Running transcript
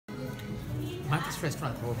This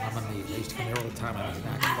restaurant called Mama Mia. I used to come here all the time. I went to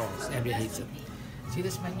Niagara Falls. Everybody hates it. See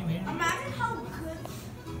this menu here? Imagine how good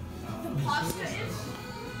the pasta is.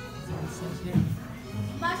 What it says here?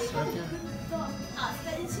 Imagine how good the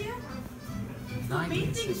pasta is here. The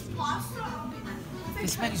main thing is pasta.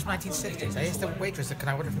 This menu's 1960s. I asked the waitress, can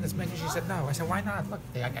I order from this menu? She said no. I said, why not? Look,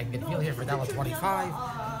 I can get a meal here for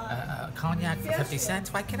 $1.25, cognac for 50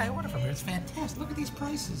 cents. Why can't I order from here? It's fantastic. Look at these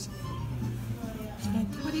prices.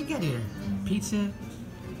 What do you get here? Pizza,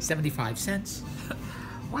 75 cents.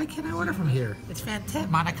 Why can't I order from here? It's fantastic.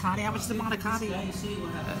 Manicotti, how much is the manicotti?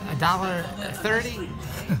 $1.30?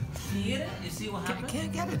 You see what happened?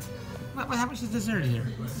 Can't get it. How much is dessert here?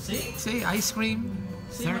 See, ice cream,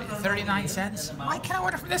 39 cents. Why can't I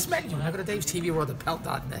order from this menu? I go to Dave's TV World at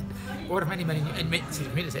Pelt.net. Order from any menu,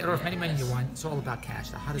 order from any menu you want. It's all about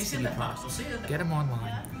cash. The hottest TV products. Get them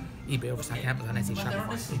online. eBay, Overstock, Amazon, Etsy,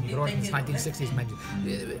 Shopify. You can order from this 1960s menu.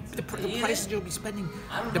 The prices you'll be spending,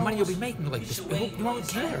 the money you'll be making, like this, you won't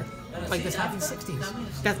care. Like this 1960s.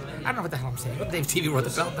 I don't know what the hell I'm saying. Go to Dave's TV World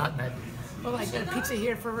at Pelt.net. Well, I got a pizza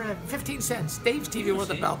here for 15 cents. Dave's TV World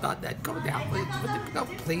at Pelt.net. Go down, please. No,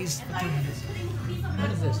 please. What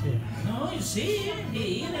is this here? No, you see,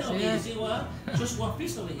 here, you see what? Just one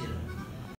piece over here.